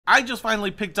I just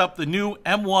finally picked up the new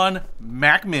M1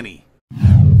 Mac Mini.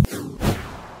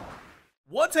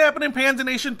 What's happening, Panda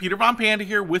Nation? Peter Von Panda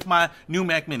here with my new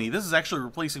Mac Mini. This is actually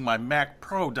replacing my Mac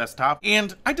Pro desktop,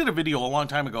 and I did a video a long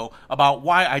time ago about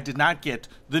why I did not get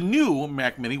the new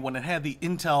Mac Mini when it had the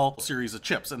Intel series of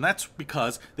chips, and that's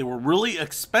because they were really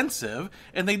expensive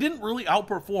and they didn't really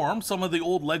outperform some of the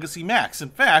old legacy Macs. In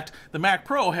fact, the Mac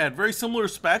Pro had very similar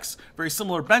specs, very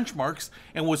similar benchmarks,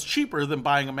 and was cheaper than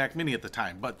buying a Mac Mini at the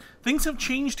time. But things have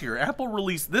changed here. Apple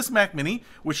released this Mac Mini,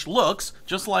 which looks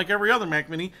just like every other Mac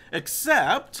Mini, except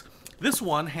this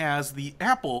one has the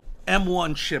Apple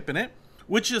M1 chip in it,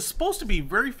 which is supposed to be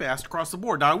very fast across the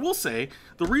board. Now, I will say,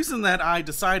 the reason that I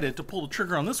decided to pull the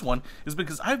trigger on this one is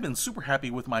because I've been super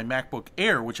happy with my MacBook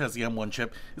Air, which has the M1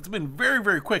 chip. It's been very,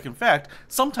 very quick. In fact,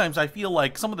 sometimes I feel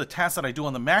like some of the tasks that I do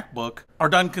on the MacBook are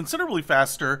done considerably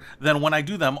faster than when I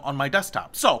do them on my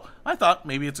desktop. So, I thought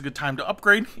maybe it's a good time to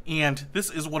upgrade, and this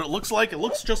is what it looks like. It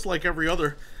looks just like every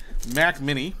other Mac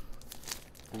Mini,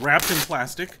 wrapped in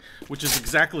plastic, which is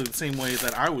exactly the same way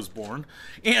that I was born.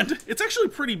 And it's actually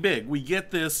pretty big. We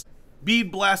get this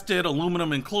bead blasted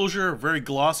aluminum enclosure, very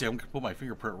glossy. I'm gonna put my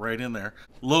fingerprint right in there.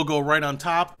 Logo right on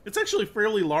top. It's actually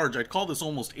fairly large. I'd call this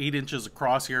almost 8 inches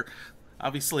across here.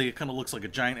 Obviously, it kind of looks like a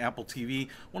giant Apple TV.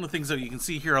 One of the things that you can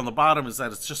see here on the bottom is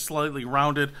that it's just slightly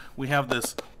rounded. We have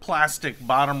this plastic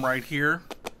bottom right here.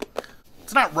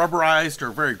 It's not rubberized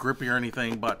or very grippy or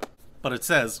anything, but it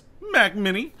says Mac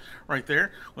Mini right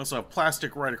there. We also have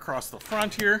plastic right across the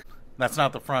front here. That's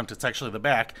not the front, it's actually the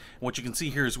back. And what you can see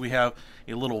here is we have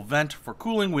a little vent for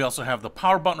cooling. We also have the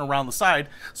power button around the side.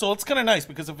 So it's kind of nice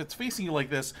because if it's facing you like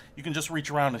this, you can just reach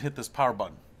around and hit this power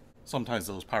button. Sometimes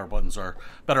those power buttons are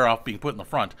better off being put in the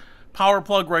front. Power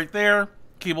plug right there.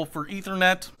 Cable for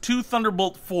Ethernet, 2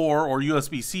 Thunderbolt 4 or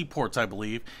USB-C ports, I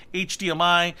believe,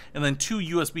 HDMI, and then 2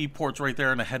 USB ports right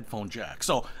there and a headphone jack.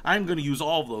 So I'm going to use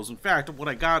all of those. In fact, what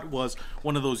I got was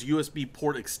one of those USB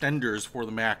port extenders for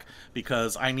the Mac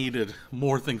because I needed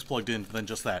more things plugged in than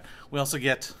just that. We also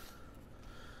get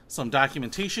some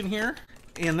documentation here,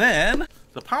 and then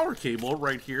the power cable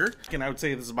right here. And I would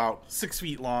say this is about 6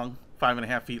 feet long,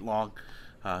 5.5 feet long,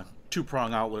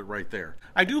 2-prong outlet right there.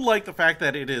 I do like the fact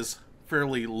that it is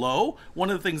fairly low. One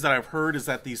of the things that I've heard is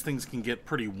that these things can get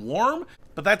pretty warm,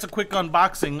 but that's a quick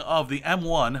unboxing of the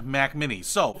M1 Mac Mini.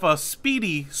 So if a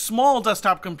speedy, small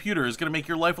desktop computer is going to make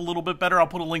your life a little bit better, I'll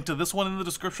put a link to this one in the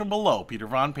description below. Peter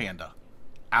Von Panda,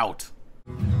 out.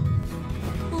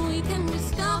 We can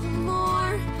discover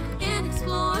more and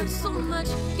explore so much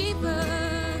deeper.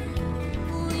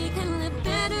 We can live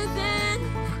better than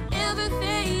ever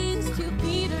thanks to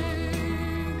Peter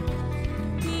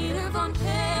Von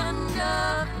Panda.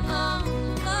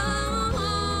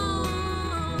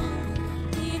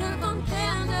 Peter Von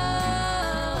Panda.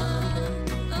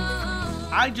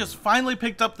 I just finally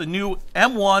picked up the new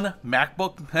M1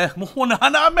 MacBook.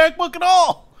 Not MacBook at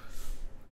all.